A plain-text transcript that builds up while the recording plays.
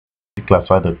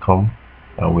Tclassified.com,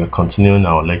 and we're continuing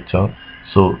our lecture.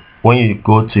 So when you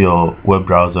go to your web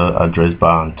browser address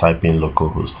bar and type in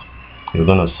localhost, you're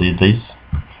gonna see this.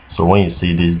 So when you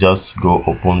see this, just go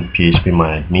open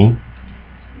phpMyAdmin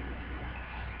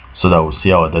so that we'll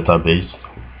see our database.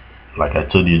 Like I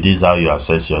told you, this is how you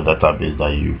access your database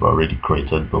that you've already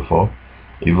created before.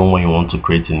 Even when you want to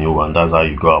create a new one, that's how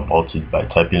you go about it, by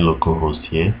typing localhost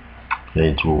here. Then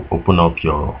it will open up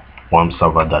your WAMP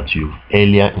server that you've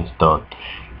earlier installed.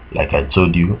 Like I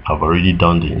told you, I've already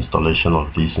done the installation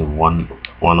of this in one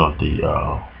of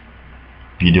the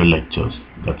video lectures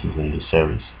that is in the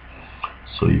series.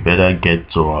 So you better get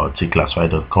to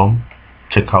Tclassified.com,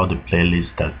 check out the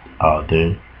playlists that are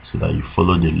there, so that you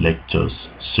follow the lectures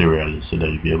serially, so that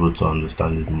you'll be able to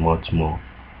understand it much more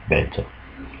better.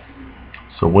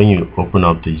 So when you open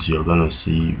up this, you're gonna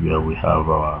see where we have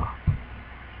our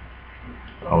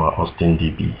hosting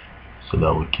DB, so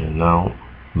that we can now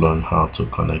learn how to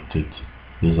connect it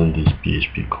using this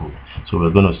PHP code. So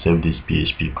we're going to save this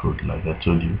PHP code, like I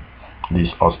told you, this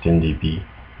hosting DB,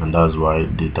 and that's why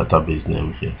the database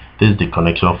name here. This is the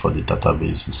connection for the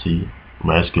database. You see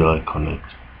mysql connect.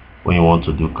 When you want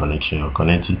to do connection, you're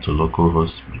connecting to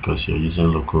localhost because you're using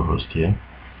localhost here.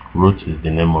 Root is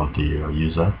the name of the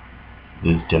user.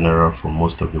 This is general for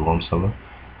most of the WAMP server.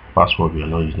 Password, we are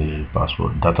not using any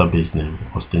password. Database name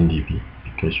hosting DB,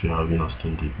 because we are having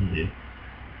hosting DB here.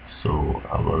 So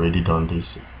I've already done this,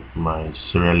 my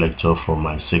serial lecture for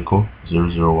mysql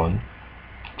 001.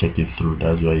 Check it through.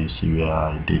 That's where you see where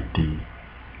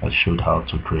I showed how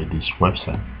to create this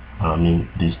website,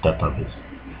 this database.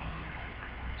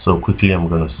 So quickly I'm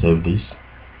going to save this.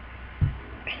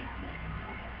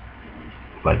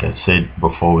 Like I said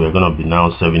before, we are going to be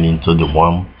now saving into the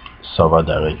WAMP server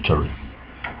directory.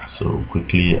 So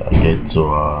quickly I get to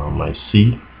my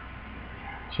C,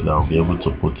 so that I'll be able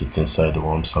to put it inside the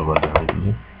WAMP server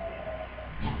directly.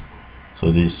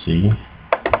 So this C,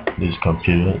 this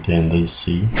computer, then this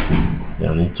C, then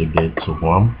I need to get to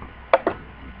WAMP.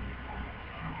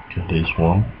 Okay, this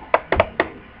WAMP,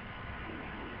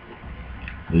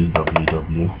 this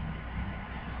www,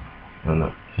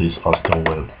 and this hosting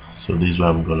web. So this is where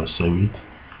I'm gonna save it,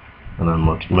 and I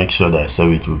must make sure that I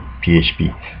save it with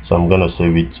PHP. So I'm gonna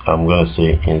save it. I'm gonna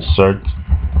say insert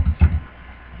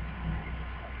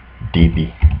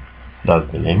db, that's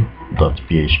the name,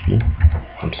 .php.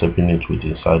 I'm saving it with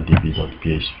inside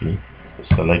db.php.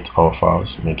 Select all files,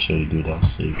 make sure you do that,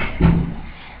 save.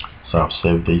 So I've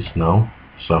saved this now.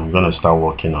 So I'm going to start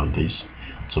working on this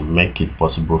to make it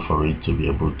possible for it to be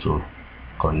able to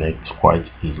connect quite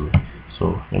easily.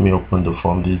 So let me open the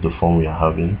form. This is the form we are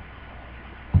having,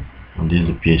 and this is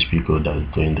the PHP code that is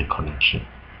doing the connection.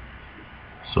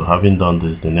 So having done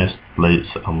this, the next place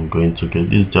I'm going to get,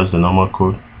 this is just the normal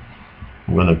code.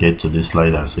 I'm going to get to this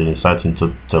slide and say insert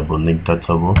into table, link that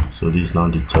table. So this is now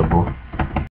the table